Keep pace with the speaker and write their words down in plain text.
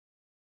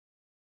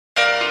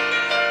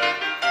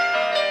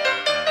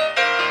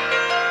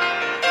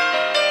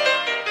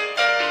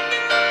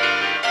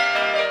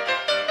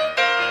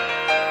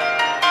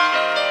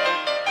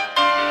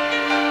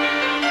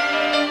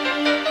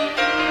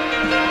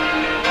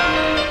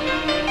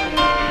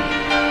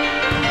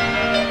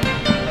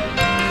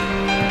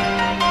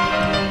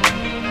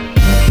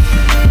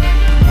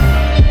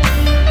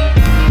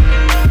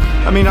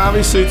I mean,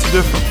 obviously it's a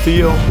different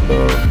feel.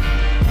 The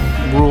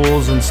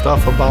rules and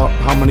stuff about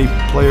how many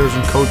players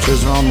and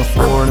coaches are on the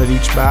floor and at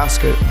each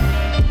basket.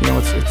 You know,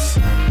 it's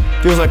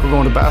feels like we're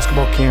going to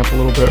basketball camp a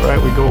little bit, right?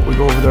 We go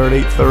over there at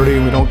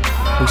 8:30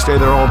 and we stay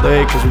there all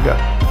day because we've got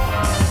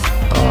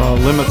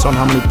limits on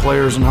how many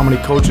players and how many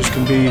coaches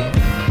can be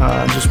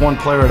just one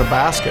player at a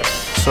basket.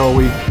 So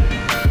we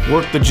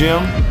work the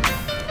gym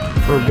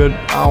for a good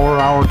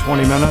hour,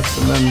 20 minutes,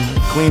 and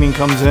then cleaning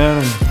comes in,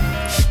 and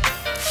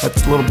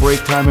that's a little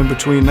break time in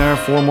between there.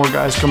 4 more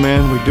guys come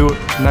in, we do it,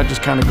 and that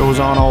just kind of goes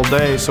on all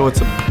day. So it's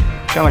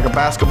kind of like a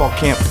basketball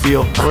camp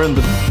feel. We're in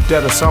the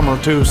dead of summer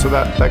too, so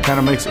that kind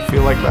of makes it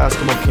feel like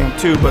basketball camp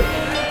too. But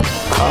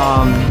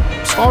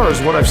as far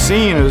as what I've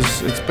seen,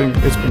 it's been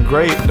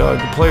great.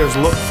 The players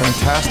look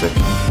fantastic.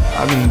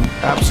 I mean,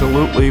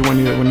 absolutely.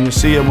 When you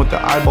see them with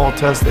the eyeball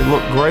test, they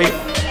look great.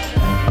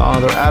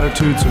 Their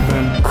attitudes have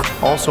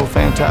been also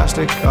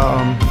fantastic,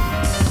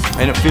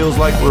 and it feels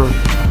like we're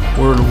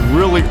in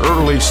really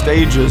early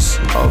stages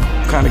of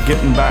kind of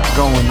getting back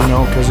going, you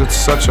know, because it's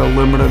such a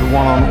limited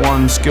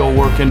one-on-one skill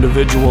work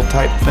individual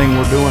type thing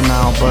we're doing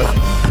now, but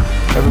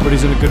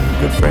everybody's in a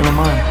good frame of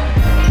mind.